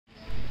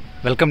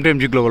Welcome to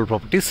MG Global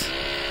Properties.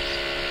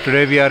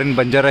 Today we are in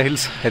Banjara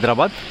Hills,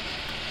 Hyderabad.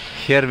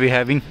 Here we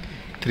having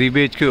 3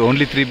 BHK,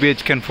 only 3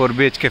 BHK and 4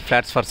 BHK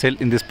flats for sale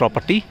in this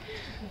property.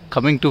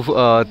 Coming to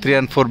 3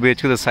 and 4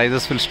 BHK, the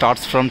sizes will start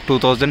from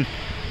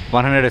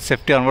 2100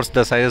 SFT onwards.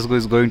 The sizes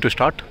is going to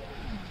start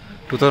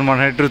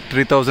 2100 to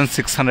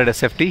 3600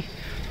 SFT,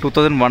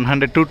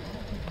 2100 to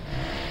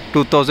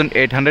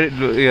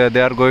 2800.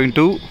 They are going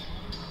to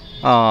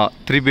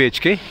 3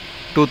 BHK.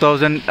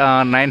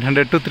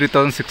 2900 to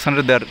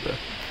 3600 they are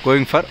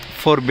going for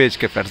 4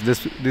 BHK flats.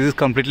 This is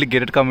completely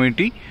gated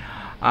community,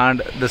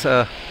 and this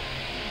the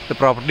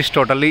property is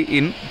totally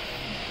in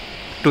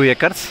 2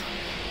 acres,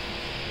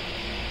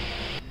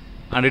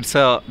 and it's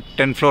a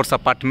 10 floors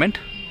apartment,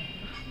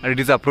 and it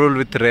is approved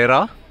with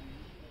RERA.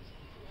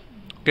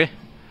 Okay,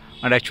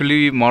 and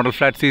actually model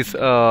flats is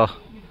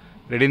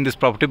ready in this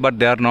property, but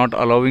they are not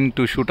allowing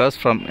to shoot us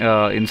from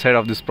inside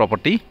of this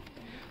property,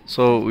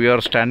 so we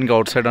are standing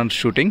outside and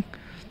shooting.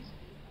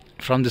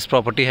 From this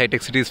property,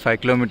 high-tech city is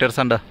 5 kilometers,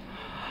 and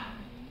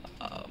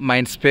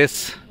mind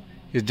space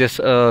is just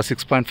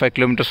 6.5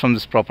 kilometers from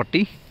this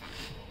property.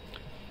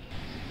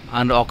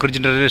 And Oak Ridge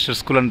International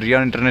School and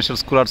Rian International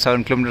School are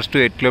 7 kilometers to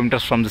 8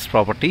 kilometers from this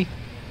property.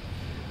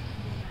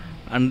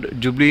 And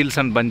Jubilee Hills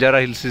and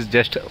Banjara Hills is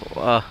just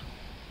it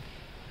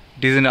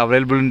is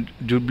available in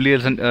Jubilee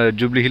Hills and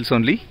Jubilee Hills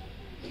only.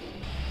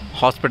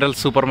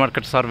 Hospitals,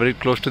 supermarkets are very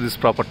close to this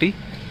property.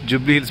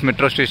 Jubilee Hills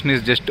metro station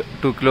is just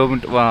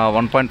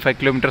 1.5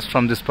 kilometers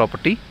from this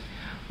property,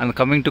 and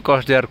coming to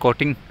cost, they are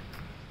quoting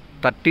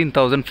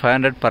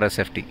 13,500 per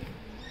SFT.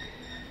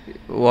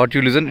 What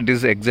you listen, it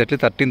is exactly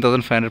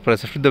 13,500 per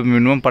SFT. The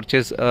minimum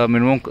purchase,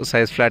 minimum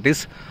size flat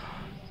is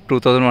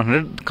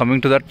 2,100.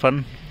 Coming to that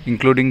one,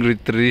 including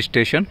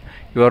registration,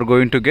 you are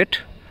going to get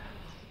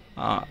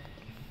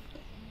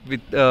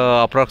with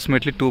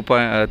approximately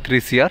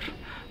 2.3 CR,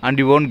 and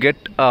you won't get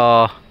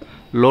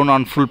loan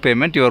on full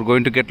payment. You are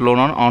going to get loan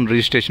on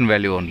registration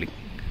value only.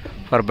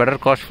 For better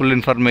cost full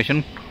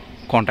information,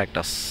 contact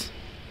us.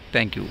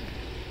 Thank you.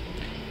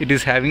 It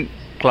is having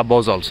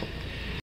clubhouse also.